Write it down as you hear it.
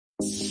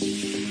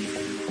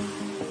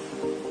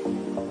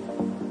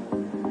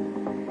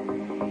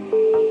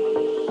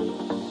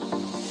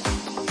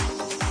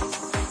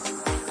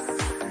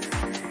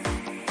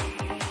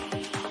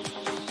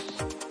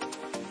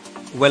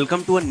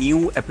Welcome to a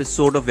new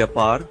episode of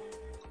Vyapar,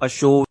 a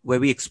show where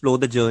we explore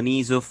the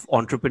journeys of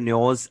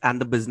entrepreneurs and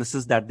the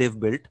businesses that they've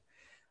built.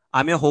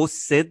 I'm your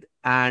host, Sid,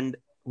 and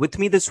with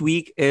me this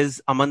week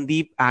is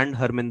Amandeep and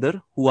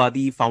Harminder, who are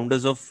the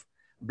founders of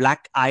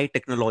Black Eye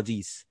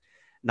Technologies.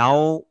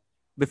 Now,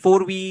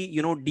 before we,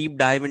 deep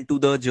dive into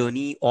the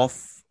journey of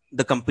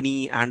the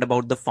company and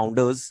about the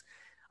founders,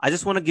 I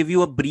just want to give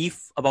you a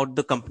brief about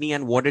the company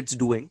and what it's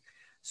doing.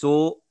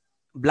 So,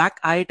 Black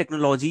Eye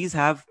Technologies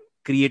have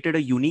created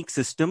a unique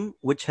system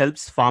which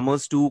helps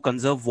farmers to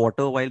conserve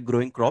water while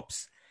growing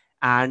crops.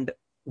 And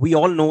we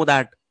all know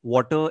that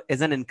water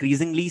is an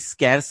increasingly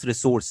scarce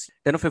resource.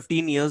 10 or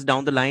 15 years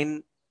down the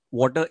line,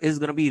 water is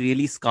going to be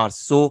really scarce.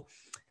 So,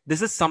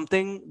 this is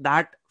something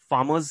that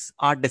farmers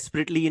are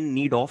desperately in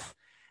need of.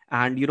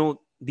 And,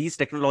 these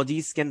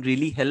technologies can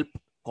really help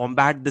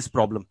combat this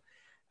problem.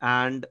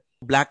 And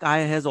Black Eye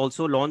has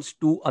also launched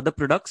two other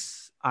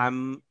products.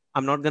 I'm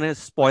not going to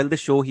spoil the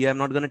show here. I'm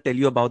not going to tell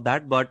you about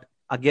that. But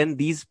again,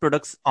 these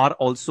products are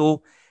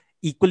also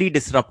equally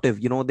disruptive.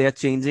 They are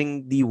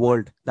changing the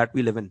world that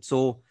we live in.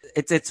 So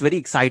it's very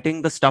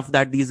exciting, the stuff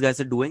that these guys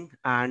are doing.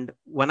 And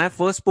when I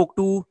first spoke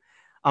to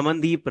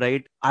Amandeep,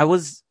 right, I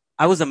was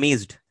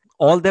amazed.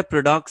 All their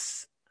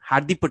products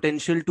had the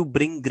potential to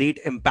bring great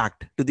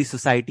impact to the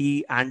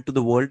society and to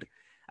the world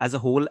as a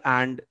whole.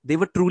 And they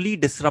were truly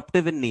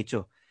disruptive in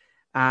nature.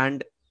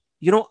 And,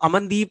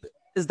 Amandeep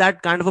is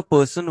that kind of a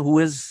person who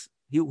is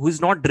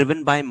not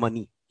driven by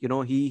money.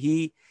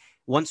 He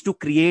wants to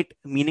create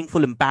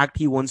meaningful impact.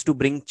 He wants to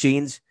bring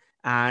change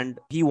and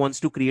he wants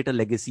to create a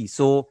legacy.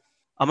 So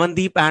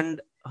Amandeep and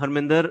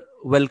Harminder,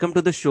 welcome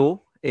to the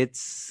show.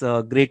 It's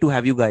great to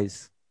have you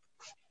guys.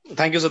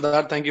 Thank you,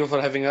 Siddharth. Thank you for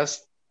having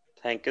us.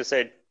 Thank you,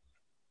 Sid.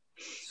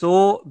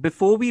 So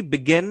before we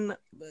begin,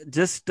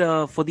 just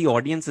for the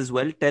audience as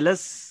well, tell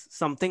us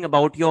something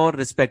about your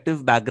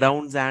respective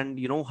backgrounds and,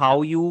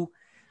 how you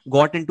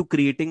got into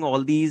creating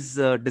all these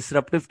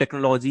disruptive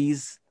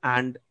technologies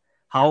and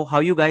how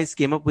you guys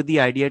came up with the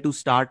idea to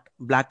start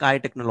Black Eye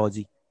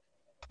Technology.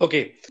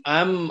 Okay,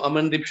 I'm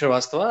Amandeep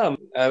Shrivastava.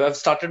 I've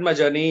started my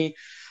journey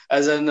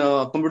as a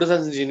computer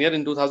science engineer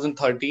in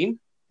 2013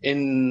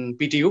 in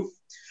PTU.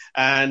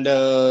 And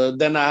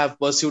then I have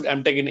pursued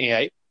MTech in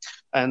AI.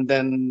 And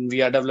then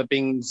we are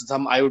developing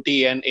some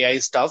IoT and AI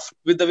stuff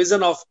with the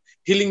vision of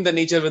healing the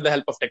nature with the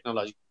help of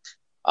technology.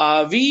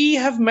 We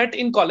have met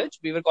in college.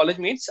 We were college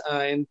mates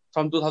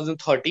from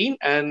 2013,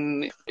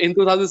 and in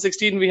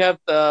 2016 we have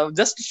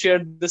just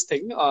shared this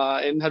thing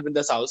in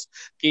Harminder's house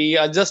कि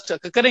just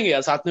करेंगे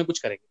यार साथ में कुछ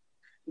करेंगे.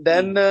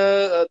 Then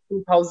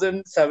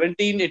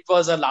 2017 it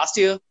was our last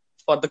year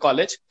for the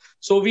college,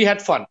 so we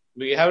had fun.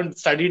 We haven't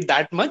studied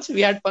that much.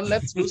 We had fun.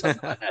 Let's do some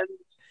fun. And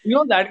you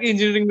know that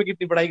engineering में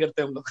कितनी पढ़ाई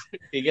करते हैं हम लोग.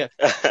 ठीक है.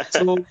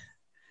 So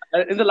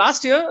in the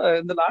last year,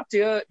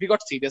 we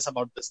got serious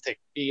about this thing.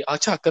 कि,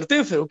 अच्छा करते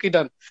हैं फिर, okay,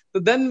 done.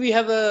 So then we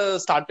have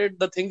started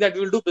the thing that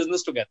we will do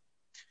business together.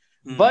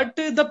 But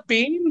the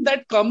pain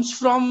that comes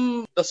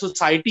from the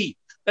society,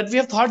 that we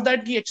have thought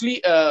that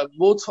actually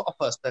both of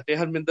us, that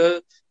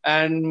Harminder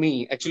and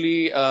me,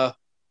 actually I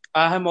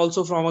am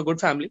also from a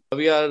good family.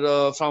 We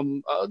are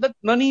from that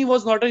money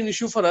was not an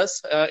issue for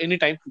us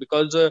anytime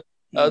because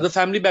the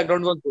family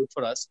background was good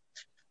for us.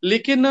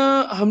 लेकिन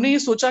हमने ये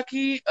सोचा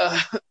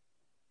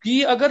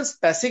कि अगर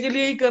पैसे के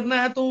लिए ही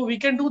करना है तो we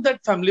can do that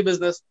family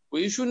business,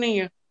 कोई इशू नहीं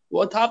है,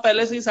 वो था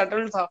पहले से ही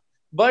सेटल्ड था.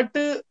 But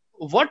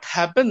what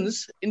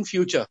happens in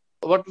future,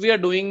 what we are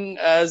doing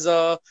as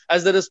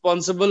the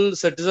responsible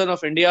citizen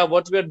of India,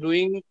 what we are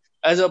doing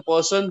as a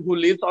person who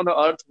lives on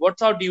earth,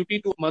 what's our duty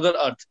to mother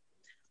earth.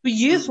 तो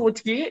ये सोच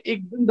के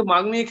एक दिन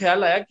दिमाग में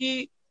ख्याल आया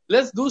कि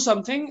लेट्स डू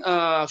समथिंग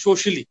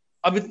सोशली.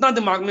 अब इतना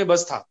दिमाग में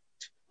बस था,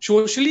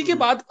 सोशली के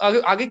बाद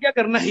आगे क्या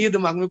करना है ये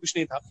दिमाग में कुछ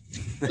नहीं था.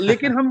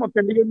 लेकिन हम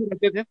चंडीगढ़ में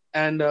रहते थे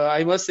एंड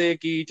आई मस्ट से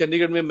कि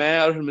चंडीगढ़ में मैं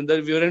और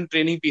Harminder we were in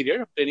training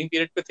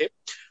period पे थे.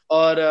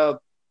 और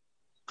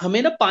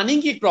हमें ना पानी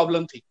की एक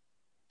प्रॉब्लम थी.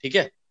 ठीक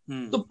है.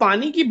 तो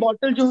पानी की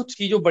बॉटल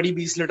जो बड़ी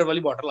 20 लीटर वाली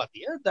बॉटल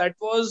आती है, that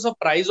was a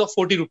price of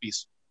 40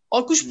 rupees.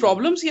 और कुछ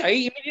problems he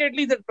I,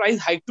 immediately that price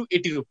hike to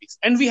 80 rupees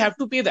and we have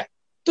to पे दैट.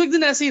 तो एक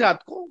दिन ऐसे ही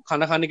रात को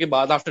खाना खाने के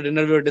बाद after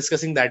dinner we were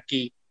discussing that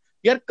की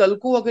यार कल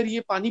को अगर ये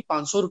पानी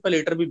 500 रुपए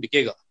लीटर भी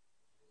बिकेगा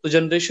तो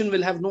generation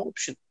will have no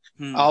option.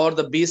 और द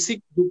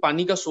बेसिक जो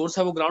पानी का सोर्स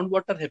है वो ग्राउंड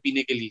वाटर है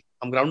पीने के लिए.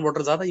 हम ग्राउंड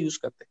वाटर ज्यादा यूज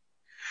करते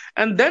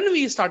हैं. And then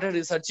we started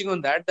researching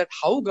on that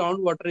how ground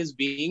water is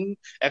being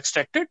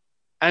extracted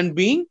and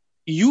being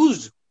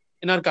used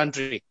in our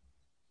country.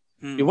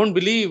 You won't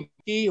believe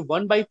कि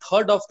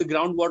 1/3 of the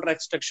ground water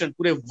extraction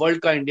पूरे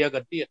वर्ल्ड का India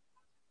करती है.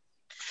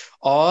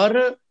 और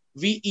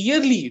we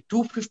yearly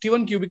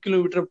 251 cubic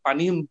kilometre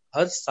पानी हम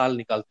हर साल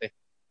निकालते हैं.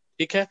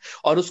 ठीक है.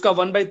 और उसका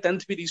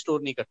 1/10 भी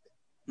रिस्टोर नहीं करते.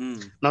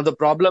 Now the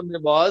problem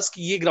was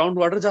कि ये ग्राउंड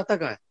वाटर जाता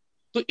कहाँ है.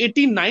 तो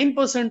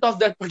 89% of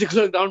that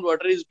particular ground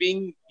water is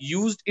being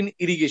used in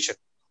irrigation.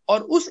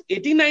 और उस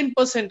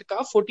 89% का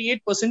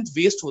 48%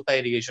 वेस्ट होता है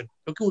इरिगेशन,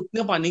 क्योंकि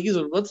उतने पानी की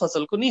जरूरत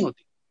फसल को नहीं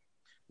होती.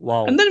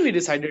 Wow. And then we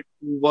decided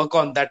to work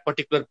on that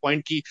particular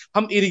point कि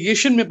हम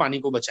इरिगेशन में पानी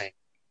को बचाएं.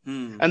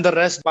 and the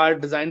rest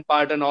part, design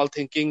part and all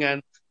thinking,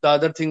 and the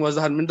other thing was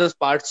the Harminder's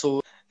part.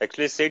 So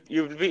Actually, Sid,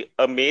 you will be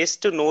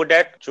amazed to know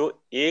that जो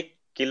 1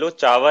 kilo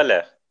चावल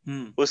है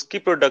उसकी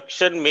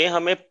प्रोडक्शन में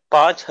हमें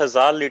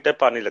 5,000 लीटर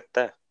पानी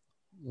लगता है.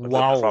 मतलब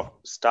Wow. from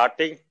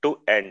starting to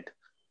end.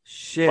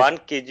 Shit. 1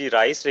 kg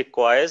rice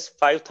requires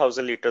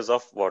 5,000 liters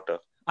of water.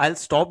 I'll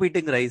stop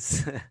eating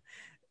rice.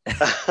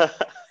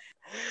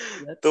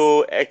 तो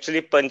actually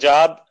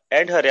Punjab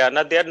and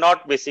Haryana they are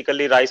not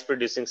basically rice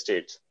producing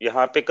states.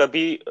 यहाँ पे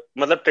कभी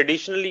मतलब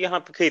ट्रेडिशनली यहाँ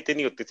पे खेती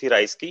नहीं होती थी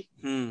राइस की.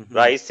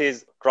 Rice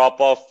is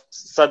crop of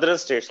southern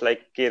states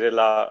like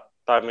Kerala,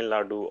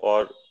 Tamil Nadu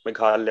और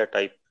Meghalaya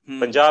type.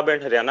 Punjab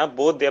and Haryana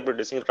both they are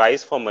producing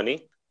rice for money.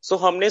 सो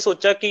हमने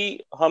सोचा कि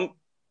हम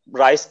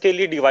राइस के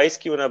लिए डिवाइस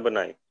क्यों ना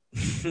बनाए.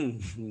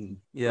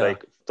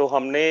 लाइक तो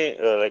हमने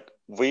like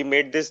we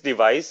made this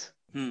device.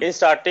 In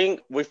starting,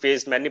 we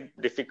faced many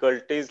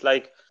difficulties,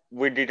 like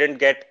we didn't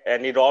get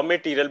any raw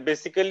material.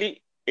 Basically,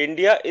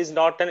 India is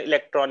not an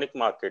electronic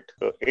market.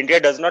 India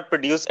does not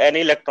produce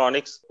any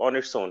electronics on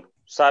its own.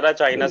 Sara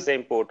China se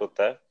import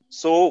hota hai.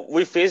 So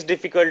we faced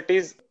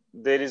difficulties.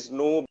 There is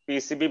no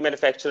PCB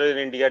manufacturer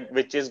in India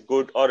which is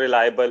good or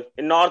reliable.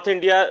 In North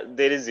India,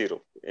 there is zero.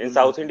 In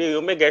South India,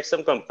 you may get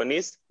some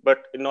companies,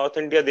 but in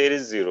North India, there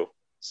is zero.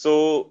 So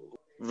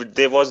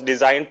there was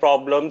design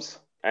problems,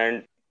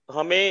 and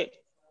हमें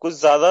कुछ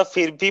ज्यादा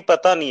फिर भी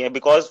पता नहीं है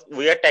because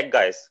we are tech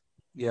guys.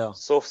 Yeah.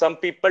 So some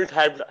people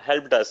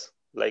helped us,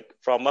 like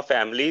from our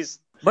families.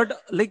 But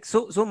like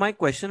so my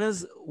question is,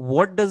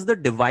 what does the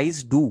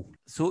device do?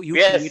 So you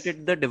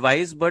created the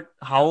device, but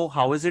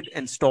how is it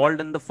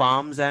installed in the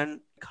farms and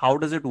how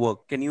does it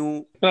work? Can you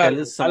tell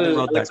us something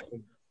about that?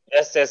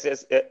 Yes.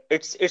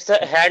 It's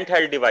a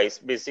handheld device.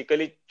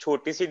 Basically,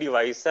 छोटी सी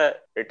device है.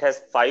 It has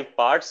 5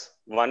 parts.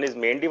 One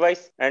is main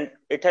device, and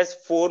it has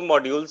 4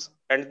 modules,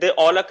 and they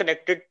all are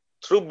connected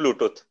through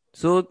Bluetooth.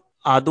 So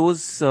are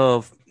those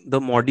the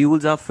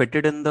modules are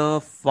fitted in the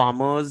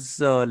farmer's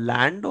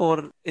land or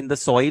in the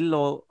soil,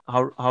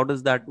 or how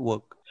does that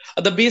work?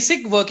 The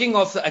basic working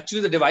of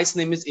actually the device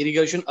name is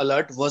Irrigation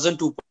Alert version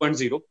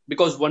 2.0,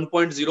 because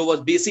 1.0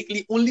 was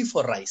basically only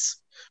for rice,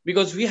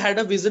 because we had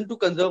a vision to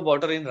conserve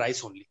water in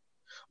rice only.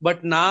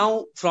 But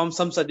now, from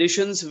some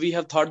suggestions, we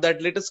have thought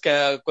that let us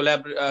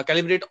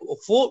calibrate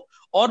 4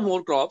 or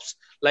more crops,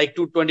 like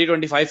to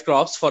 20-25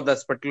 crops for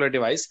this particular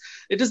device.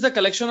 It is the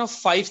collection of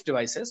 5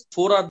 devices.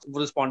 4 are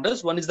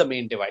responders. 1 is the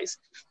main device.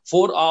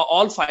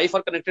 All 5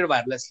 are connected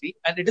wirelessly,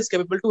 and it is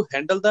capable to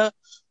handle the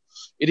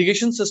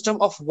irrigation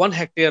system of 1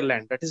 hectare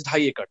land, that is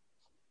 2.5 acre.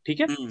 ठीक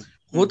है.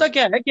 होता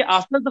क्या है कि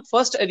after the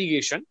first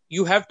irrigation,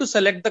 you have to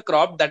select the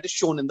crop that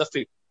is shown in the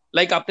field.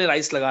 Like आपने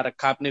rice लगा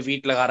रखा, आपने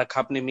वीट लगा रखा,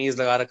 आपने मेज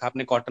लगा रखा,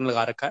 आपने कॉटन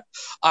लगा रखा है.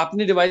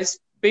 आपने डिवाइस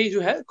पे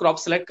जो है क्रॉप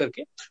सेलेक्ट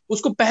करके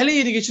उसको पहले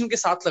इरिगेशन के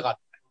साथ लगा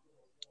देना है.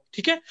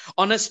 ठीक है,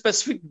 on a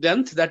specific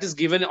length that is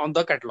given on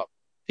the catalogue.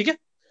 ठीक है,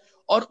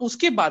 और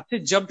उसके बाद से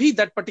जब भी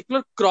that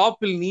particular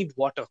crop will need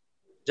water,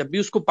 जब भी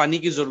उसको पानी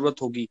की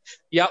जरूरत होगी,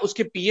 या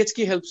उसके पीएच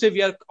की हेल्प से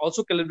we are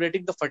also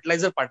calibrating the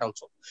fertiliser part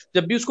also,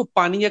 जब भी उसको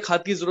पानी या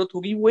खाद की जरूरत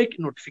होगी, वो एक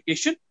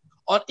नोटिफिकेशन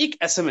और एक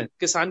एसएमएस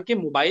किसान के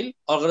मोबाइल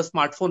और अगर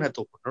स्मार्टफोन है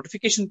तो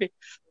नोटिफिकेशन पे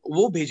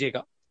वो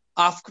भेजेगा.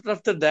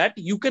 After that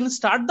you can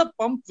start the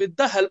pump with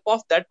the help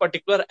of that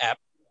particular app.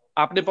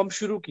 आपने पंप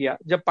शुरू किया,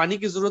 जब पानी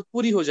की जरूरत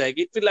पूरी हो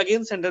जाएगी, it will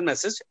again send a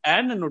message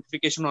and a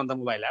notification on the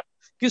mobile app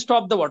कि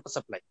stop the water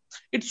supply.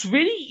 It's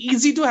very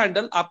easy to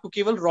handle. आपको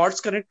केवल रॉड्स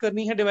कनेक्ट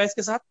करनी है डिवाइस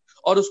के साथ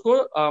और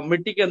उसको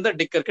मिट्टी के अंदर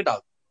डिग करके डाल.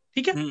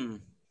 ठीक है,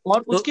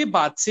 और उसके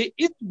बाद से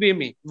इस वे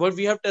में what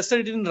we have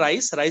tested in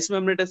rice में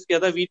हमने टेस्ट किया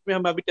था. वीट में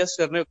हम अभी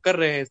टेस्ट कर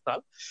रहे हैं इस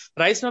साल.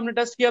 राइस में हमने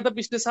टेस्ट किया था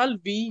पिछले साल.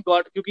 वी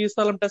गॉट, क्योंकि इस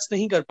साल हम टेस्ट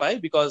नहीं कर पाए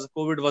बिकॉज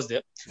कोविड वाज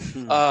देयर.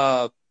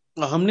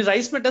 हमने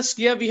राइस में टेस्ट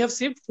किया. We have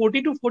saved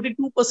 40 to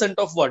 42%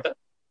 of water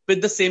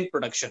with the same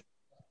production.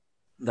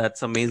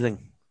 That's amazing.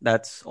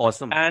 That's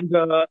awesome. And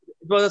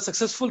it was a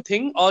successful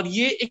thing. और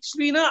ये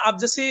एक्चुअली ना आप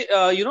जैसे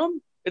you know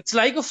it's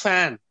like a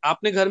fan.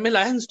 आपने घर में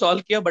लाया,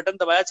 इंस्टॉल किया, बटन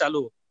दबाया,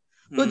 चालू.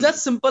 तो just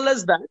simple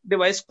as that.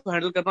 Device को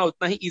हैंडल करना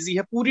उतना ही इजी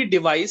है. पूरी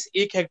डिवाइस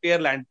 1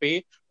 हेक्टेयर लैंड पे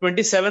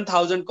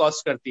 27,000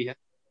 कॉस्ट करती है.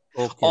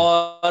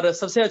 और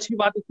सबसे अच्छी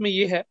बात इसमें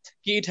ये है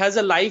कि it has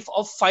a life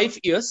of 5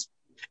 years.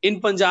 In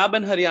Punjab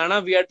and Haryana,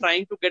 we are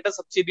trying to get a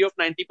subsidy of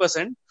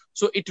 90%.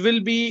 So it will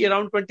be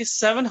around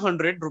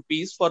 2,700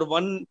 rupees for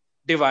one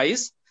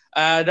device.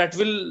 That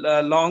will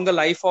long a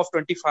life of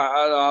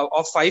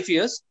 5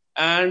 years,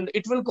 and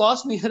it will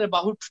cost me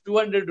about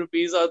 200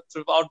 rupees or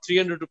about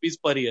 300 rupees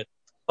per year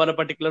for a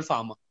particular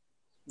farmer.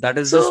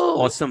 That is just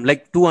awesome.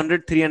 Like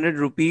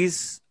 200-300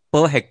 rupees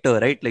per hectare,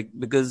 right? Like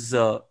because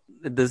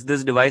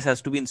this device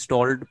has to be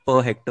installed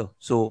per hectare.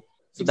 So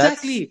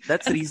exactly,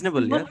 that's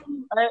reasonable.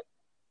 Yeah.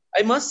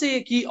 I must say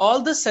कि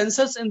all the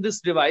sensors in this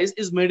device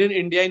is made in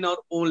India in our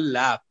own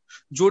lab.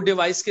 जो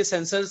device के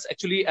sensors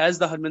actually as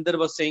the Harminder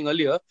was saying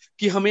earlier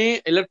कि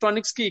हमें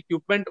electronics की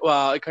equipment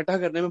इकट्ठा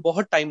करने में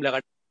बहुत टाइम लगा.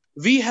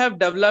 We have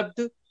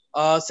developed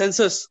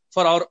sensors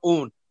for our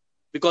own.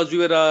 because we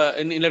were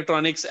in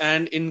electronics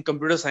and in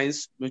computer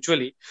science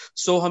mutually.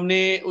 So हमने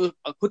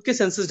खुद के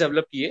सेंसर्स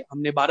डेवलप किए.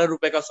 हमने 12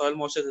 रुपए का सॉइल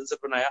मॉइस्चर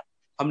सेंसर बनाया,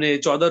 हमने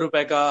 14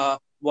 रुपए का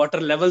वाटर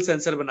लेवल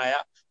सेंसर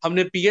बनाया,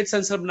 हमने पीएच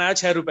सेंसर बनाया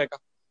 6 रुपए का.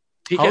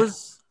 ठीक है.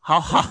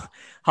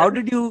 How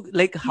did you,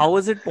 like, how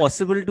was it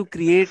possible to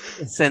create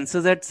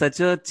sensors at such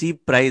a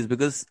cheap price?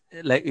 Because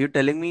like you're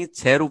telling me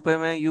 6 rupees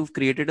mein you've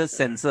created a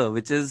sensor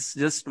which is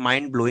just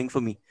mind blowing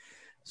for me.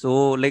 So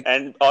like,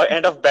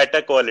 and of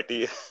better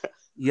quality.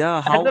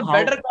 Yeah, and the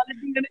better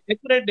quality and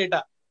accurate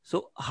data.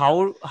 So how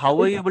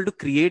are you able to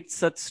create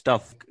such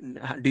stuff?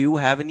 Do you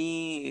have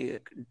any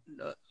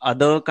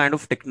other kind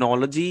of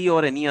technology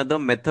or any other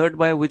method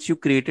by which you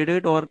created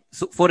it? Or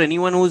so for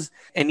anyone who's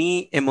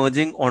any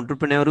emerging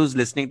entrepreneur who's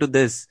listening to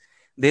this,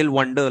 they'll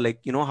wonder, like,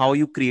 how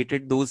you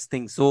created those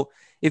things. So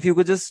if you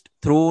could just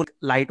throw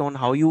light on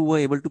how you were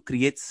able to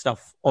create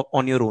stuff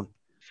on your own.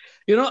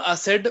 I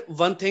said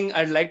one thing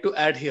I'd like to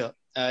add here.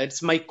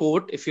 It's my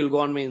quote. If you'll go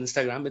on my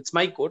Instagram, it's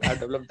my quote. I've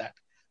developed that.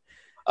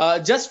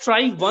 Just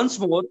try once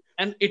more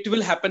and it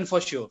will happen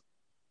for sure.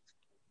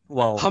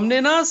 Wow. हमने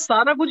ना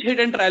सारा कुछ hit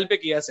and trial पे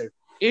किया sir,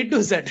 A to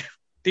Z.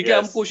 ठीक है.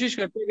 हम कोशिश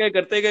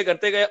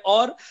करते गए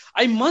और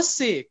I must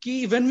say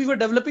कि when we were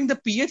developing the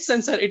pH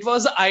sensor, it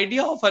was the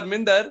idea of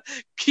Harminder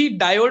कि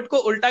डायोड को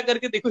उल्टा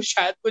करके देखो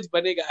शायद कुछ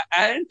बनेगा,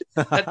 and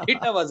the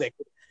data was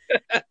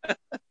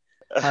accurate.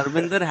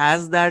 Harminder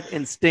has that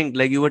instinct,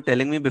 like you were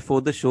telling me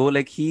before the show,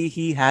 like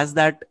he has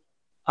that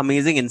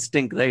amazing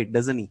instinct, right?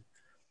 Doesn't he?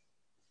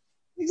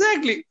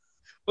 Exactly.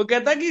 वो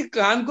कहता कि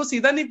कान को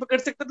सीधा नहीं पकड़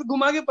सकता तो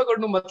घुमा के पकड़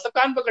लो, मतलब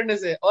कान पकड़ने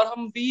से. और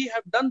हम we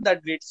have done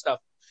that great stuff.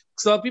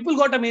 So people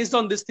got amazed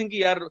on this thing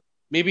कि यार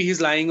maybe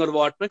he's lying or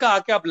what. मैं कहा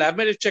आके आप लैब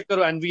में चेक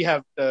करो and we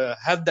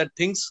have that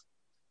things.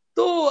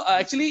 So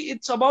actually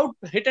it's about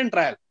hit and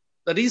trial.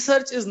 The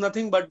research is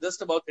nothing but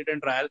just about hit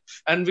and trial,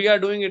 and we are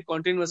doing it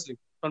continuously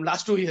from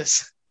last 2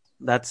 years.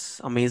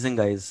 That's amazing,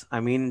 guys.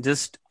 I mean,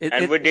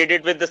 we did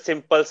it with the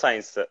simple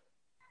science, sir.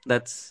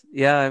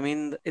 I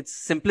mean, it's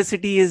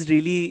simplicity is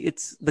really,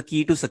 it's the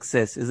key to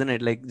success, isn't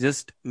it? Like,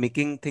 just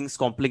making things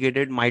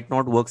complicated might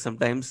not work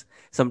sometimes.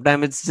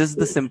 Sometimes it's just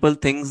the simple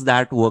things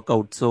that work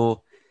out.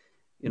 So,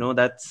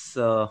 that's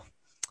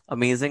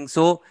amazing.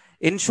 So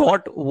in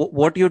short,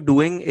 what you're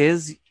doing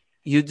is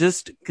you're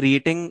just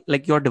creating,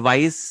 like, your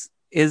device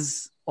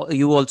is,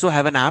 you also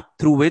have an app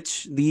through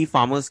which the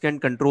farmers can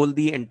control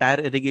the entire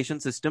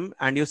irrigation system,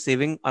 and you're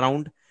saving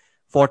around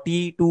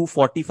 40 to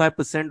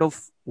 45% of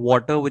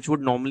water which would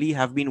normally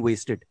have been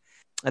wasted.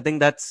 I think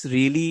that's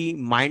really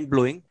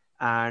mind-blowing.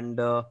 And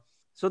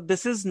so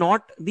this is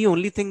not the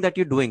only thing that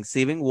you're doing.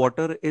 Saving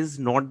water is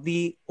not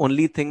the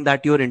only thing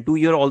that you're into.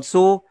 You're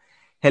also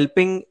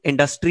helping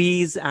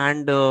industries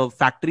and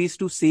factories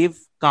to save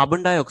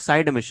carbon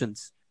dioxide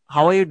emissions.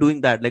 How are you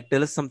doing that? Like,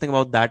 tell us something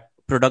about that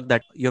product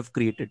that you have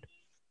created.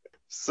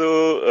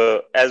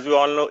 So as we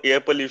all know,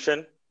 air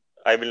pollution.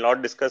 I will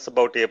not discuss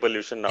about air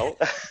pollution now.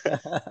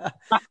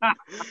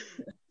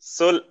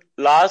 So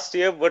last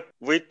year, what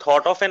we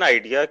thought of an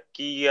idea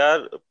कि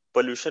यार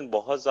pollution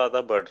बहुत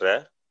ज़्यादा बढ़ रहा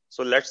है.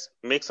 So let's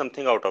make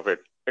something out of it.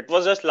 It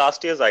was just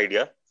last year's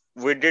idea.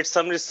 We did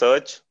some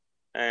research,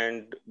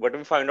 and what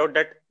we find out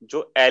that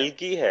जो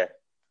algae है,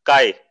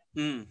 काय,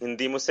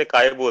 हिंदी में उसे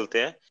काय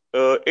बोलते हैं.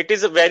 It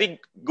is a very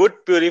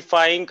good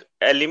purifying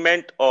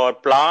element or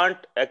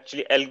plant.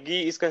 Actually,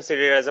 algae is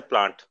considered as a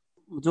plant.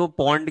 जो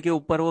pond के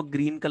ऊपर वो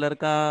ग्रीन कलर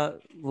का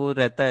वो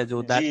रहता है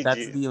जो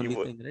that's the only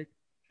thing, right?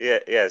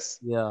 Yes.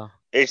 Yeah.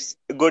 It's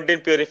good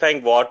in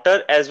purifying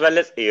water as well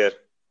as air.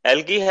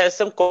 Algae has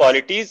some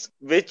qualities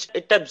which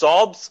it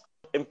absorbs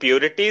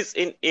impurities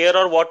in air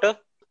or water.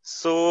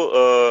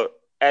 So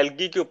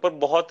algae के ऊपर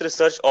बहुत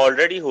research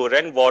already हो रहा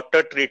है in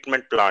water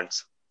treatment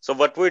plants. So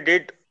what we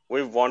did,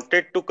 we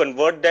wanted to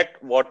convert that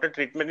water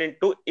treatment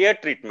into air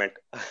treatment.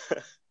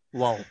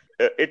 Wow.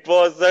 It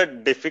was a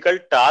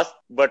difficult task,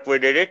 but we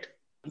did it.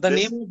 The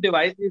name of the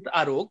device is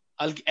AROG,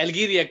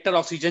 Algae Reactor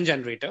Oxygen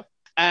Generator.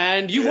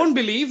 And you won't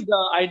believe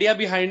the idea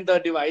behind the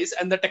device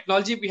and the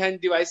technology behind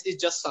the device is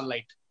just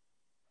sunlight.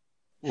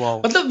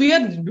 Wow. मतलब we are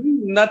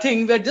doing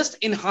nothing. We are just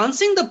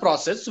enhancing the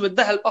process with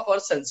the help of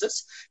our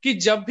senses. कि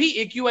जब भी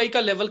AQI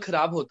का level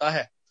खराब होता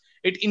है,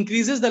 it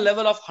increases the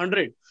level of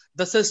 100.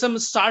 The system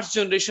starts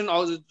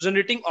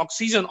generating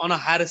oxygen on a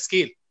higher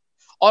scale.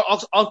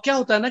 और क्या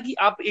होता है ना कि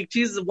आप एक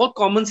चीज बहुत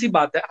कॉमन सी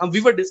बात है, हम वी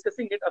वर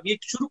डिस्कसिंग इट. अभी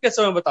एक शुरू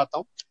कैसे मैं बताता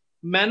हूँ.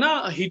 मैं ना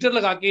हीटर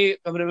लगा के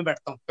कमरे में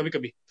बैठता हूँ कभी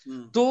कभी.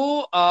 तो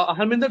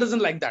हरमिंदर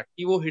डजंट लाइक दैट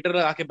कि वो हीटर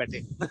लगा के बैठे.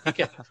 ठीक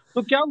है.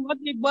 तो क्या हुआ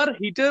कि एक बार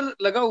हीटर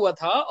लगा हुआ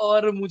था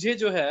और मुझे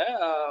जो है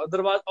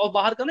दरवाजा और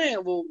बाहर का ना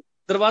वो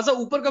दरवाजा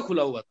ऊपर का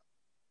खुला हुआ था.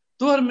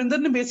 तो हरमिंदर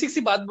ने बेसिक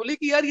सी बात बोली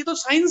कि यार ये तो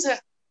साइंस है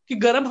कि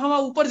गर्म हवा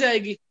ऊपर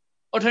जाएगी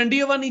और ठंडी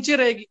हवा नीचे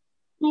रहेगी.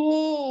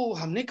 तो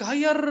हमने कहा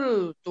यार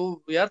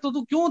तो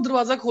तू क्यों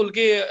दरवाजा खोल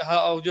के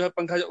जो है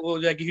पंखा वो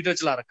जो है हीटर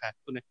चला रखा है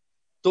तूने.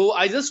 तो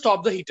I just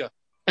stop the heater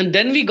and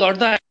then we got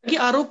the कि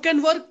आरओ कैन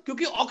वर्क,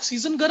 क्योंकि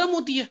ऑक्सीजन गर्म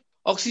होती है,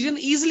 ऑक्सीजन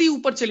इजीली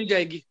ऊपर चली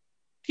जाएगी.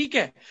 ठीक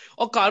है।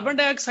 और कार्बन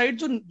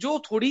डाइऑक्साइड जो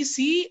थोड़ी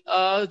सी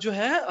जो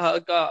है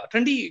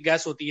ठंडी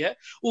गैस होती है,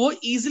 वो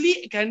easily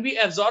can be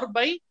absorb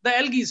by the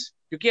algaes,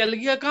 क्योंकि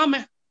एल्गी का काम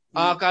है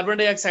कार्बन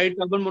डाइऑक्साइड,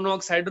 कार्बन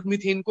मोनोऑक्साइड और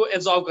मीथेन को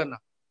एब्जॉर्ब करना.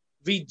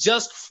 We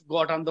just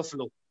got on the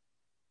flow,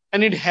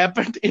 and it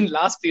happened in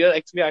last year.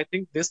 Actually, I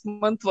think this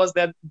month was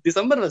that,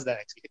 December was that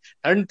actually.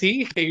 ठंड थी,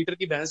 heater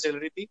की बहस चल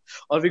रही थी,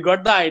 और we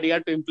got the idea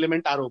to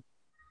implement RO.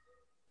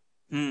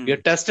 We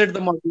have tested the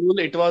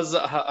module. It was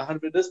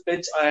Harminder's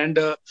pitch, and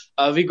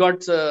we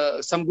got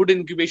some good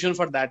incubation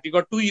for that. We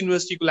got two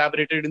university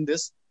collaborated in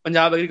this: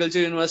 Punjab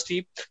Agriculture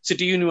University,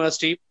 City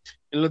University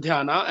in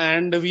Ludhiana,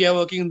 and we are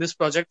working in this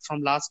project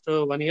from last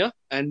 1 year,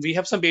 and we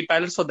have some paid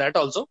pilots for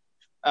that also.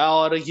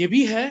 और ये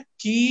भी है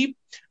कि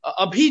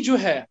अभी जो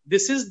है,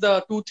 this is the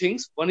two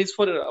things. One is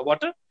for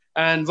water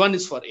and one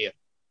is for air.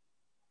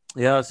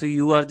 Yeah, so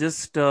you are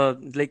just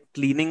like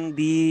cleaning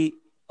the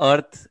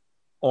earth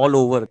all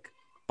over.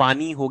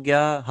 Pani ho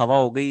gaya,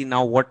 hawa ho gayi.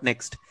 Now what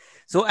next?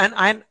 So,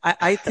 and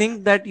I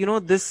think that, you know,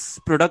 this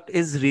product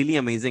is really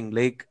amazing.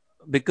 Like,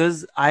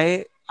 because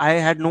I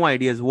had no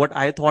ideas. What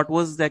I thought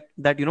was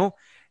that you know,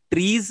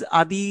 trees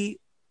are the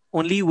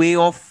only way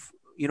of,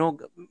 you know,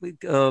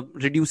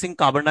 reducing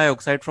carbon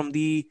dioxide from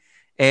the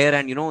air,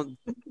 and, you know,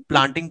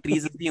 planting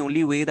trees is the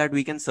only way that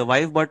we can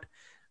survive. But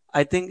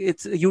I think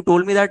you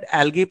told me that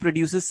algae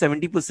produces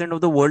 70%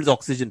 of the world's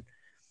oxygen.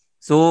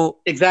 So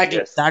Exactly.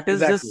 Yes. that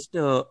is Exactly.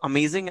 just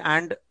amazing.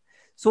 And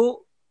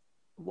so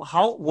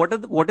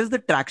what is the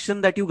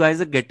traction that you guys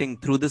are getting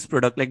through this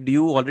product? Like,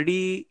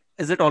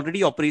 is it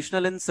already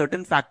operational in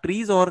certain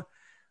factories, or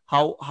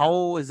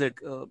how is it?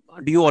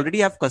 Do you already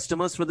have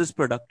customers for this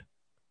product?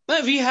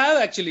 We have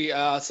actually,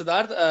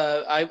 Siddharth,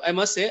 I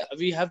must say,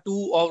 we have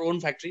two our own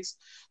factories.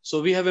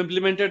 So we have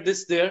implemented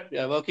this there. We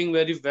are working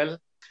very well.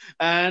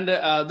 And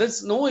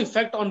there's no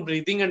effect on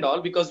breathing and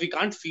all, because we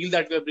can't feel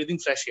that we are breathing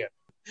fresh air.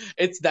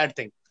 It's that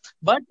thing.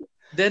 But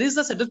there is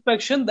a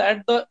satisfaction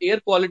that the air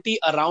quality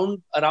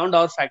around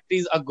our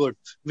factories are good.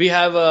 We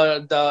have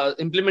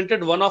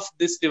implemented one of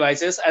these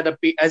devices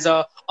as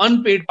a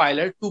unpaid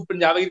pilot to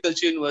Punjab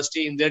Agriculture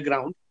University in their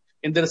ground,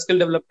 in their skill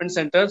development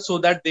center, so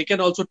that they can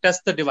also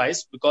test the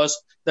device,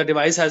 because the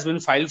device has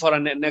been filed for a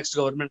next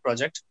government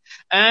project.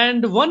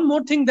 And one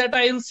more thing that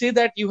I will say,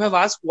 that you have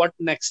asked what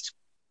next.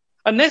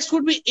 Next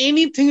would be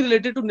anything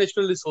related to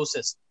natural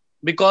resources.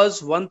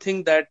 Because one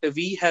thing that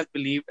we have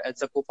believed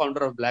as a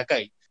co-founder of Black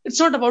Eye, it's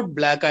not about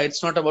Black Eye,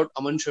 it's not about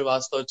Aman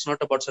Srivastava, it's not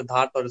about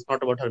Siddharth, or it's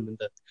not about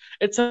Harminder.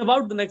 It's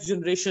about the next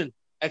generation.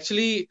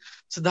 Actually,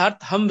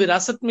 Siddharth, हम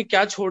विरासत में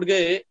क्या छोड़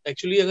गए?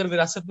 Actually अगर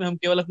विरासत में हम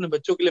केवल अपने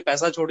बच्चों के लिए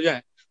पैसा छोड़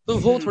जाएं, तो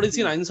वो थोड़ी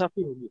सी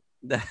नाइंसाफी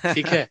होगी.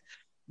 ठीक है.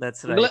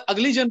 That's right.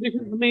 अगली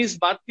जनरेशन हमें इस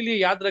बात के लिए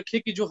याद रखे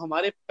कि जो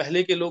हमारे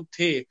पहले के लोग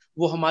थे,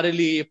 वो हमारे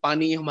लिए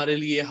पानी, हमारे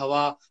लिए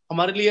हवा,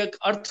 हमारे लिए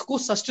अर्थ को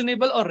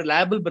सस्टेनेबल और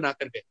रिलायबल बना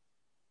कर गए.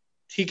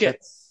 ठीक है.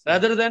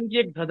 rather than कि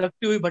एक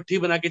धधकती हुई भट्टी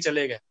बना के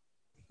चले गए.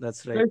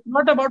 That's So right. it's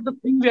not about the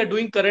thing we are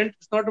doing current.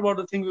 It's not about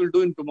the thing we will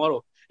do in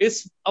tomorrow.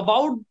 It's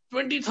about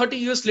 20, 30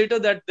 years later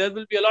that there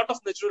will be a lot of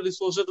natural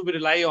resources to be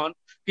rely on.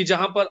 कि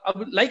जहां पर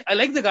अब, like, I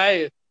like the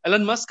guy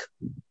Elon Musk.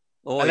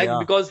 Oh, I like yeah.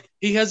 because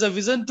he has a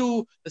vision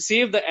to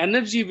save the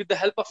energy with the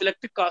help of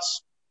electric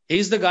cars.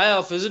 He's the guy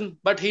of vision,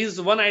 but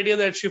he's one idea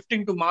that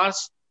shifting to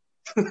Mars.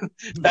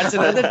 That's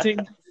another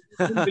thing.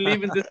 I don't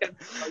believe in this kind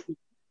of technology.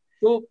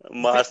 So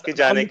Mars के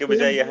जाने के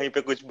बजाय यहीं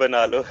पे कुछ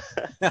बना लो.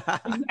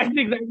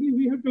 exactly.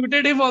 We have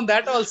tweeted him on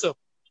that also.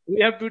 We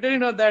have tweeted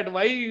him on that.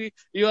 Why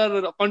you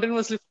are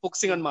continuously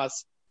focusing on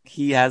Mars?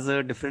 He has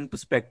a different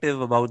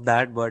perspective about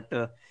that, but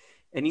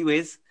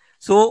anyways,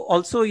 so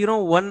also, you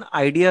know, one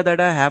idea that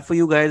I have for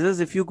you guys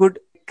is, if you could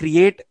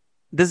create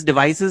these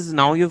devices,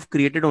 now you've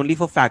created only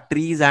for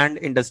factories and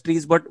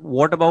industries, but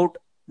what about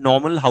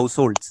normal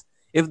households?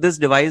 If this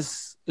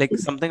device, like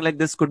something like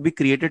this, could be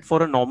created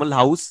for a normal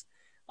house,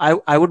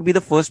 I would be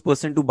the first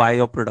person to buy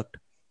your product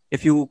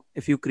if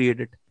you create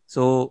it.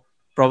 So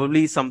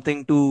probably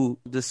something to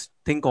just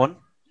think on,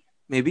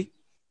 maybe.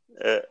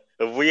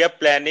 We are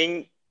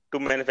planning to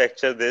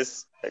manufacture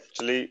this.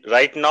 Actually,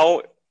 right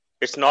now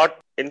it's not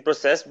in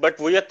process, but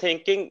we are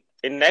thinking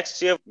in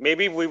next year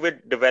maybe we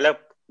would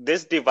develop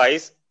this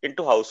device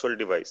into household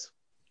device.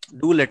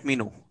 Do let me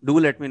know. Do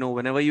let me know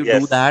whenever you do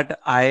Yes. that.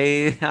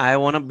 I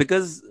wanna,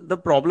 because the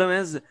problem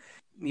is,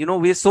 you know,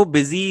 we're so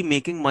busy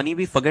making money,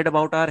 we forget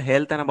about our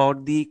health and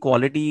about the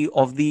quality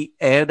of the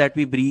air that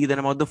we breathe and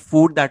about the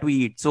food that we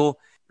eat. So,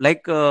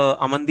 like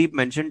Amandeep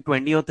mentioned,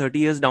 20 or 30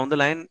 years down the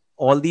line,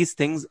 all these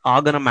things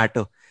are gonna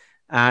matter.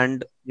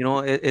 And, you know,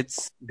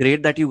 it's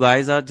great that you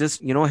guys are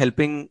just, you know,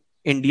 helping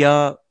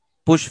India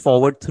push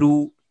forward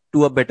through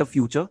to a better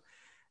future.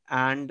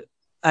 And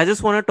I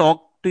just want to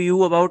talk to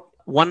you about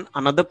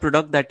another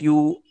product that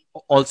you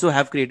also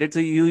have created.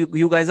 So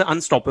you guys are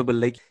unstoppable.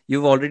 Like,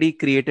 you've already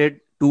created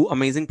two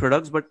amazing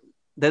products, but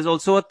there's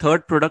also a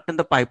third product in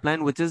the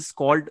pipeline, which is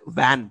called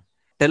VAN.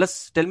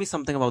 Tell me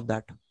something about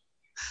that.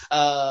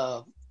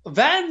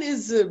 VAN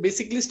is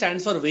basically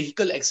stands for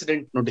Vehicle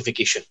Accident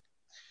Notification.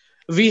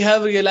 We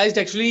have realized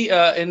actually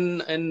in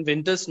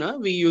winters na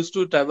we used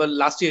to travel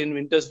last year in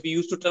winters we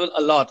used to travel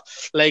a lot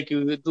like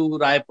to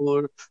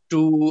Raipur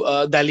to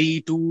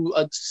Delhi to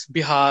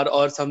Bihar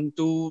or some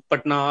to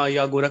Patna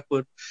ya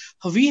Gorakhpur.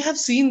 We have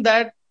seen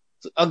that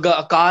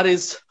a car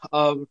is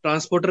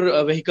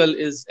transporter vehicle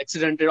is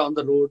accidented on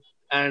the road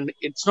and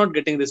it's not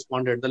getting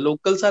responded. The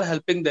locals are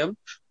helping them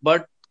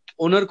but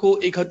owner को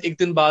एक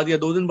दिन बाद या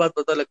 2 दिन बाद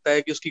पता लगता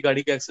है कि उसकी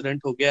गाड़ी का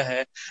एक्सीडेंट हो गया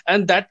है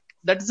and that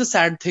is a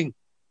sad thing.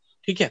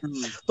 ठीक है.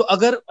 तो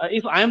अगर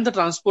if I am the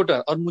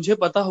transporter और मुझे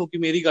पता हो कि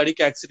मेरी गाड़ी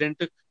का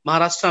एक्सीडेंट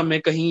महाराष्ट्र में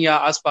कहीं या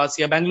आसपास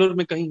या बैंगलोर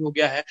में कहीं हो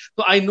गया है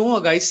तो आई नो अ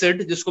गाई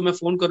सेड जिसको मैं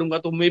फोन करूंगा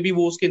तो मे बी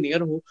वो उसके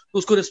नियर हो तो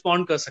उसको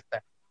रिस्पॉन्ड कर सकता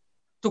है.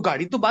 तो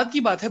गाड़ी तो बात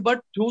की बात है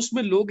बट जो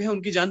उसमें लोग हैं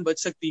उनकी जान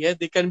बच सकती है.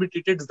 They can be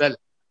treated well.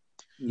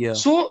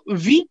 So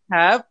we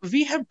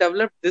have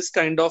developed this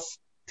kind of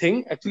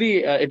thing. Actually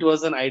it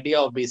was an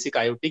idea of basic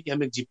IoT कि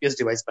हम एक जीपीएस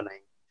डिवाइस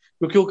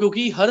बनाएंगे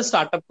क्योंकि हर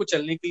स्टार्टअप को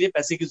चलने के लिए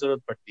पैसे की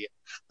जरूरत पड़ती है.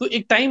 तो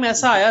एक टाइम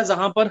ऐसा आया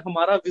जहां पर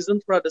हमारा विजन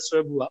थोड़ा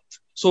डिस्टर्ब हुआ.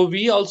 सो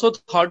वी ऑल्सो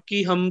थॉट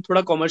कि हम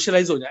थोड़ा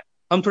कॉमर्शियलाइज हो जाए,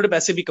 हम थोड़े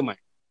पैसे भी कमाएं.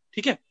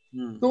 ठीक है.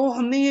 तो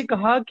हमने ये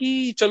कहा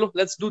कि चलो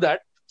लेट्स डू दैट.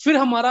 फिर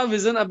हमारा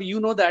विजन, अब यू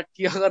नो दैट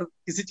कि अगर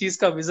किसी चीज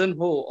का विजन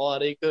हो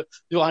और एक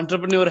जो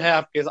एंटरप्रेन्योर है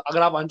आपके,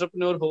 अगर आप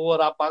एंटरप्रेन्योर हो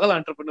और आप पागल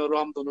एंटरप्रेन्योर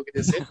हो हम दोनों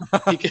के जैसे,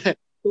 ठीक है,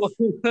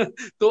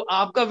 तो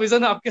आपका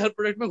विजन आपके हर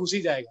प्रोडक्ट में घुस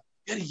ही जाएगा.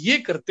 यार ये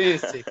करते हैं,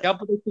 इससे क्या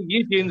पता तो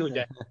ये चेंज हो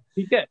जाए.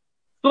 ठीक है.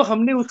 तो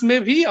हमने उसमें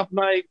भी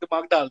अपना एक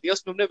दिमाग डाल दिया,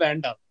 उसमें हमने वैन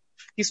डाल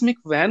दिया. इसमें एक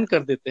वैन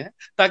कर देते हैं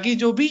ताकि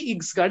जो भी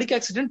इस गाड़ी का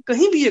एक्सीडेंट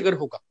कहीं भी अगर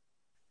होगा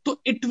तो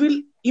it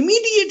will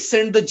immediate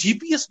send the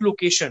GPS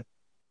location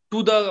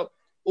to the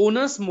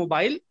owner's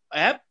mobile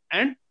app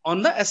and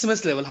on the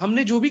SMS level.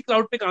 हमने जो भी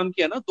क्लाउड पे काम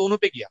किया ना, दोनों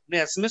पे किया.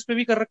 हमने एसएमएस पे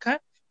भी कर रखा है,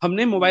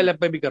 हमने मोबाइल ऐप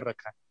पे भी कर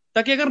रखा है,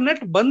 ताकि अगर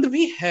नेट बंद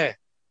भी है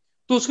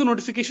तो उसको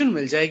नोटिफिकेशन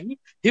मिल जाएगी.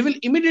 He will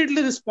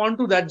immediately respond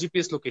to that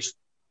GPS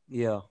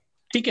location.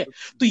 ठीक है.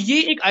 तो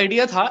ये एक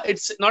आइडिया था.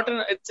 It's not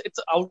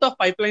it's out of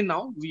pipeline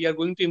now. We are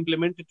going to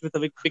implement it with a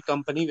big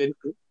company very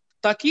soon,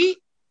 ताकि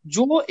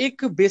जो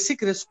एक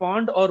बेसिक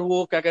रिस्पॉन्ड और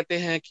वो क्या कहते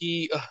हैं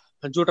कि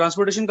जो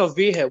ट्रांसपोर्टेशन का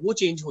वे है वो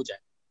चेंज हो जाए.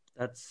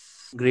 That's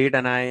great,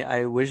 and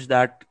I wish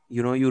that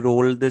you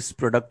roll this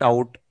product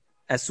out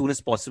as soon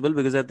as possible,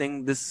 because I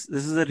think this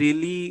is a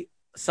really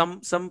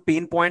some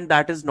pain point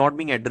that is not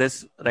being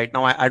addressed right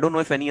now. I don't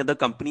know if any other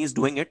company is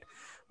doing it,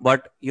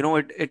 but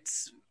it's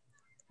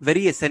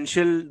very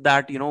essential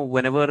that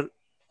whenever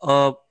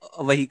a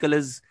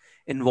vehicle is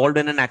involved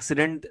in an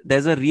accident,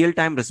 there's a real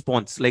time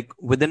response, like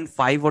within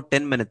 5 or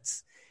 10 minutes.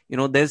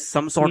 There's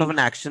some sort of an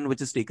action which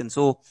is taken.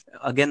 So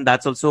again,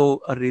 that's also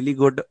a really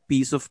good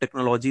piece of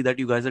technology that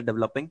you guys are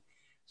developing.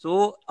 So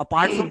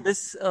apart from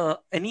this,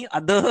 any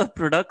other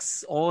products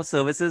or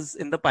services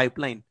in the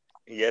pipeline?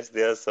 Yes,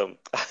 there are some.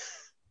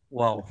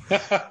 Wow.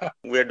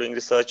 We are doing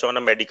research on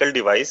a medical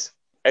device.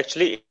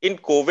 Actually, in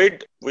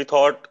COVID, we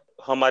thought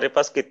हमारे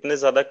पास कितने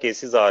ज्यादा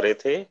cases आ रहे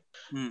थे.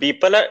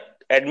 People are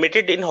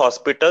admitted in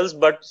hospitals,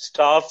 but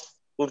staff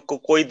उनको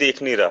कोई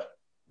देख नहीं रहा.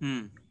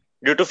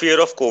 Due to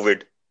fear of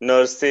COVID.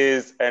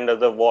 Nurses and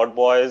other ward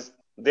boys,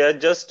 they are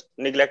just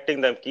neglecting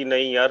them कि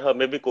नहीं यार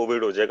हमें भी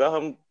कोविड हो जाएगा,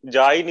 हम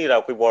जा ही नहीं रहा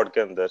कोई वार्ड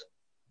के अंदर.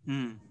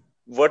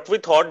 What we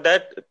thought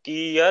that कि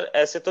यार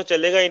ऐसे तो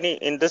चलेगा ही नहीं.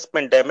 In this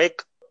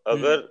pandemic,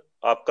 अगर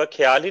आपका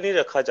ख्याल ही नहीं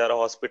रखा जा रहा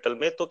हॉस्पिटल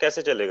में तो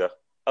कैसे चलेगा.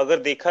 अगर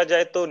देखा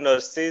जाए तो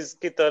नर्सेज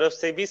की तरफ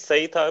से भी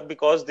सही था,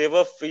 बिकॉज दे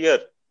वर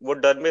फियर, वो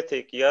डर में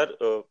थे कि यार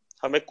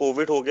हमें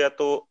कोविड हो गया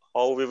तो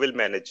how we will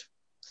manage.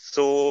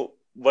 So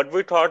what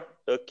we thought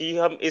कि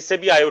हम इससे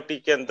भी आईओटी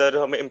के अंदर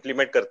हम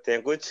इम्प्लीमेंट करते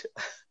हैं कुछ.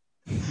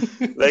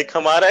 लाइक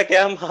हमारा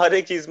क्या, हम हर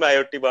एक चीज में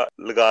आईओटी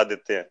लगा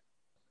देते हैं.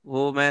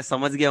 वो मैं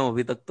समझ गया हूँ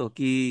अभी तक तो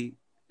कि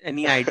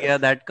any idea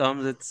that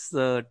comes, it's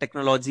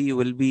technology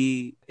will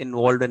be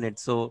involved in it,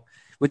 so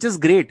which is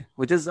great,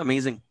 which is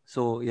amazing.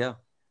 So yeah,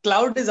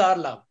 cloud is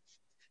our love.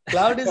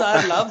 Cloud is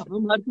our love.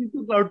 हम हर चीज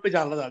को क्लाउड पे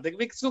डालना चाहते हैं.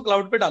 इसको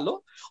क्लाउड पे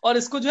डालो और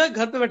इसको जो है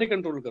घर पे बैठे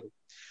कंट्रोल करो.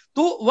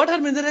 तो व्हाट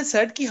हरमिंदर हैज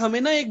सेड कि हमें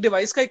ना एक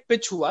डिवाइस का एक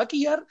पिच हुआ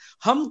कि यार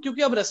हम,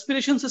 क्योंकि अब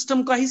रेस्पिरेशन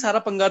सिस्टम का ही सारा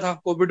पंगा था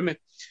कोविड में,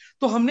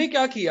 तो हमने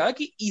क्या किया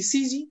कि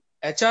ईसीजी,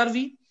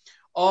 एचआरवी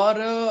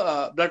और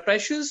ब्लड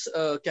प्रेशर्स,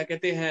 क्या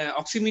कहते हैं,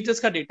 ऑक्सीमीटर्स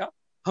का डेटा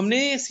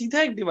हमने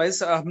सीधा एक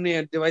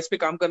डिवाइस पे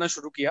काम करना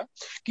शुरू किया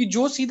कि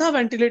जो सीधा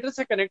वेंटिलेटर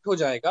से कनेक्ट हो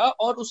जाएगा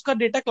और उसका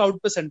डेटा क्लाउड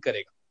पे सेंड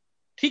करेगा.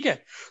 ठीक है.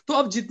 तो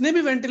अब जितने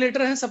भी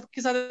वेंटिलेटर हैं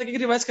सबके साथ एक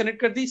डिवाइस कनेक्ट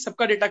कर दी,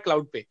 सबका डेटा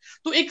क्लाउड पे.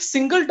 तो एक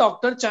सिंगल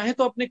डॉक्टर चाहे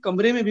तो अपने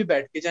कमरे में भी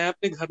बैठ के, चाहे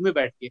अपने घर में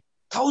बैठ के,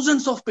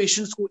 थाउजेंड्स ऑफ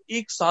पेशेंट्स को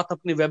एक साथ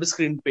अपने वेब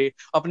स्क्रीन पे,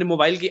 अपने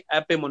मोबाइल की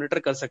ऐप पे मॉनिटर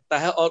कर सकता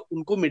है और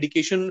उनको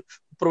मेडिकेशन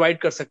प्रोवाइड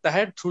कर सकता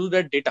है थ्रू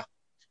दैट डेटा.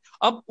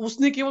 अब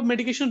उसने केवल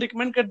मेडिकेशन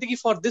रिकमेंड कर दी कि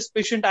for this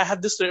patient I have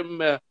this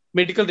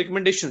medical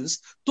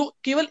recommendations, तो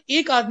केवल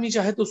एक आदमी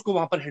चाहे तो उसको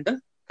वहां पर हैंडल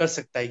कर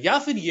सकता है. या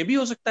फिर ये भी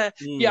हो सकता है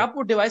कि आप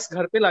वो डिवाइस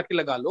घर पे लाके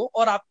लगा लो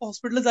और आपको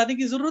हॉस्पिटल जाने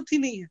की जरूरत ही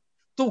नहीं है,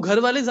 तो घर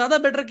वाले ज्यादा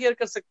बेटर केयर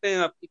कर सकते हैं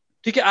आपकी.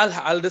 ठीक है,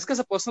 I'll discuss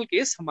a personal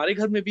case. हमारे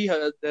घर में भी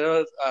there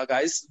are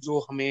guys जो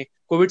हमें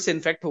कोविड से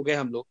इन्फेक्ट हो गए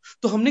हम लोग,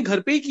 तो हमने घर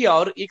पे ही किया।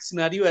 और एक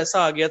सिनेरियो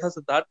ऐसा आ गया था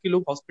सिद्धार्थ कि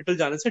लोग हॉस्पिटल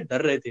जाने से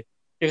डर रहे थे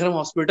कि अगर हम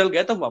हॉस्पिटल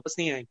गए तो हम वापस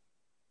नहीं आएंगे।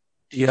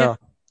 ठीक है,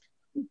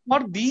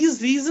 for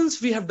these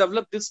reasons we have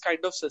developed this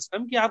kind of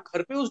system कि आप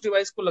घर पे उस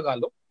डिवाइस को लगा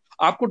लो,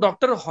 आपको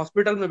डॉक्टर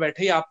हॉस्पिटल में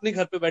बैठे या अपने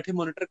घर पे बैठे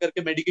मॉनिटर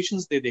करके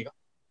मेडिकेशंस दे देगा।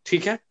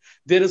 ठीक है,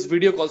 देयर इज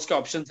वीडियो कॉल्स के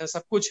ऑप्शन है,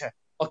 सब कुछ है,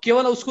 और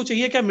केवल उसको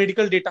चाहिए क्या,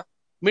 मेडिकल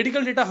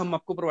डेटा हम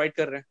आपको प्रोवाइड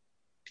कर रहे हैं।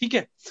 ठीक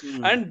है,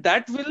 and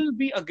that will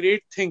be a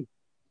great thing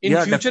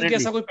in future कि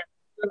ऐसा कोई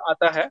पैंडेमिक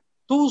आता है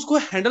तो उसको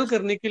हैंडल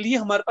करने के लिए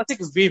हमारे पास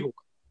एक वे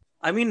होगा।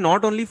 I mean,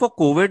 not only for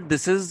COVID,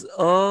 this is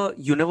a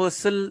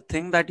universal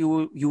thing that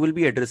you will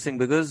be addressing,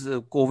 because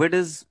COVID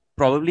is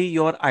probably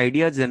your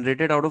idea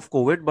generated out of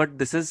COVID, but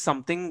this is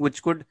something which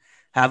could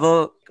have a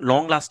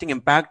long-lasting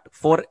impact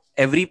for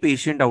every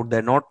patient out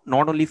there. Not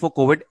only for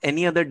COVID,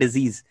 any other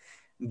disease,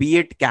 be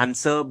it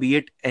cancer, be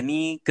it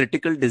any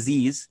critical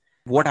disease.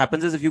 What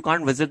happens is, if you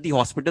can't visit the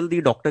hospital,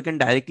 the doctor can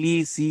directly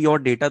see your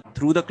data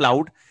through the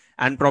cloud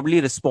and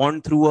probably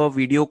respond through a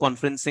video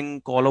conferencing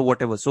call or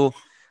whatever. So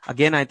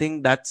again, I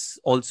think that's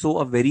also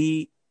a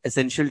very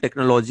essential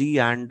technology,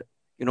 and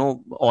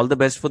all the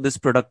best for this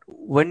product.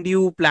 When do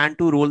you plan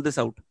to roll this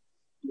out?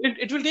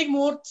 It will take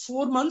more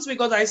 4 months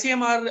because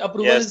ICMR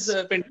approval is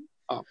pending.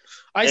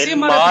 ICMR in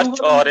March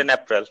or in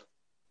April.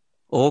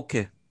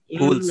 Okay,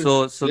 cool.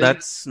 So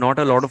that's not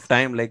a lot of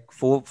time, like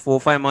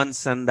 4-5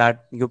 months, and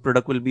that your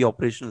product will be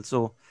operational.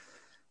 So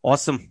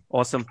awesome.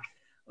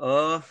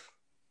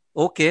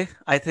 Okay,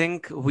 I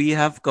think we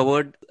have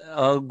covered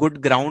a good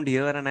ground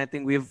here, and I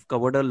think we've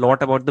covered a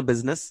lot about the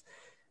business.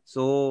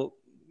 So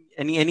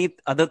any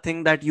other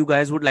thing that you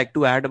guys would like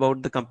to add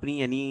about the company?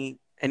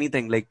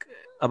 Anything like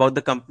about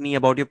the company,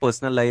 about your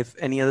personal life,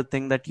 any other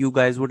thing that you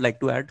guys would like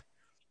to add?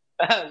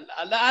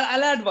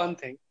 I'll add one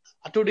thing.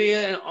 Today,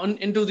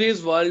 in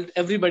today's world,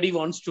 everybody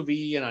wants to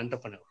be an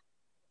entrepreneur.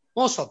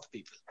 Most of the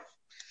people.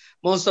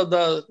 Most of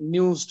the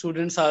new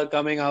students are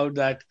coming out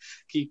that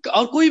कि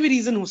और कोई भी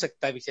reason हो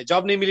सकता है पीछे,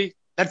 job नहीं मिली,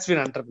 let's be an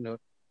entrepreneur,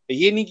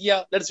 ये नहीं किया,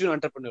 let's be an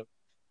entrepreneur.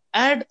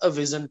 Add a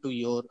vision to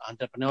your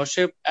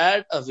entrepreneurship,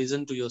 add a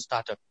vision to your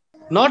startup.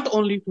 Not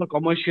only for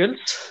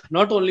commercials,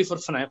 not only for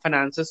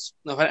finances,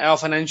 or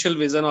financial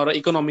vision or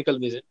economical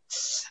vision.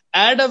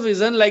 Add a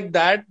vision like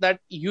that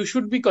you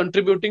should be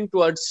contributing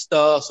towards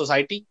the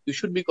society, you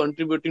should be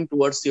contributing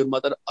towards your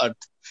mother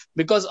earth,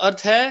 because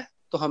earth है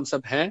तो हम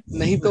सब हैं,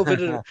 नहीं तो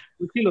फिर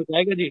मुश्किल हो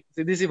जाएगा जी,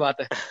 सीधी सी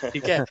बात है.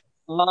 ठीक है,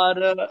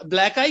 और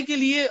ब्लैक आई के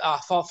लिए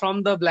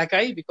from the black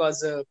eye,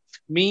 because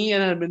me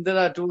and Harminder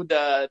are two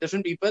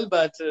different people,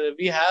 but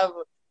we have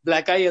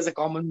Black Eye as a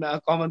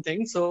common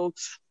thing. So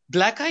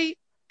Black Eye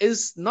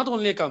is not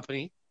only a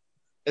company,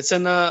 it's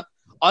an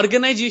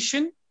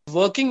organization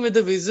working with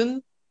the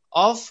vision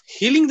of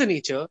healing the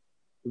nature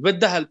with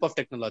the help of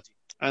technology.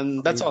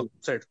 And that's all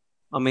said.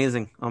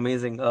 Amazing.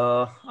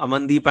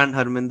 Amandeep and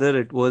Harminder,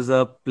 it was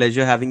a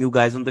pleasure having you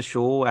guys on the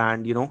show,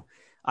 and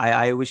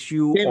I wish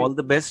you all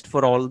the best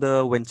for all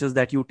the ventures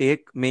that you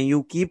take. May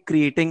you keep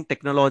creating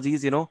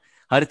technologies,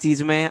 हर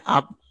चीज में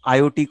आप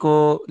IoT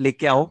को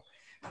लेके आओ.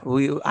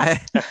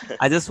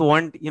 I just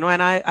want,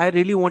 and I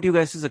really want you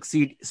guys to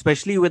succeed,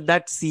 especially with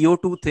that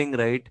CO2 thing,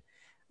 right?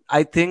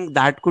 I think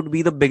that could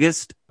be the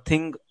biggest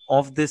thing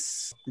of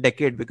this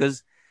decade,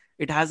 because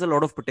it has a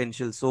lot of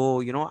potential.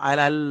 So,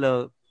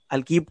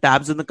 I'll keep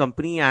tabs on the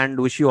company and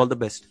wish you all the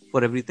best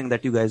for everything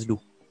that you guys do.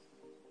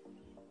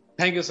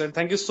 Thank you, sir.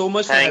 Thank you so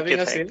much for having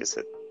us in.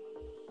 Sir.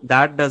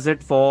 That does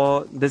it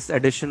for this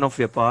edition of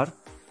Vyapar.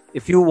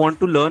 If you want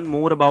to learn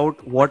more about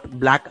what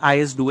Black Eye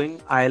is doing,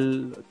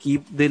 I'll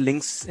keep the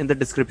links in the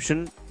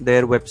description,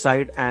 their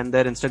website and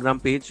their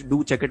Instagram page.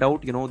 Do check it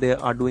out. They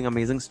are doing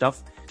amazing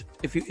stuff.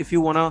 If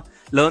you want to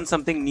learn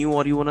something new,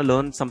 or you want to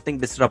learn something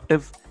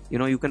disruptive,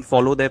 you can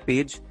follow their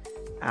page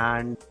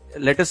and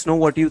let us know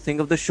what you think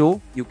of the show.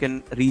 You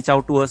can reach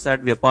out to us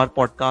at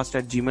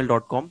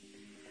vyaparpodcast@gmail.com.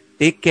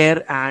 Take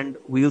care, and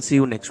we'll see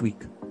you next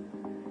week.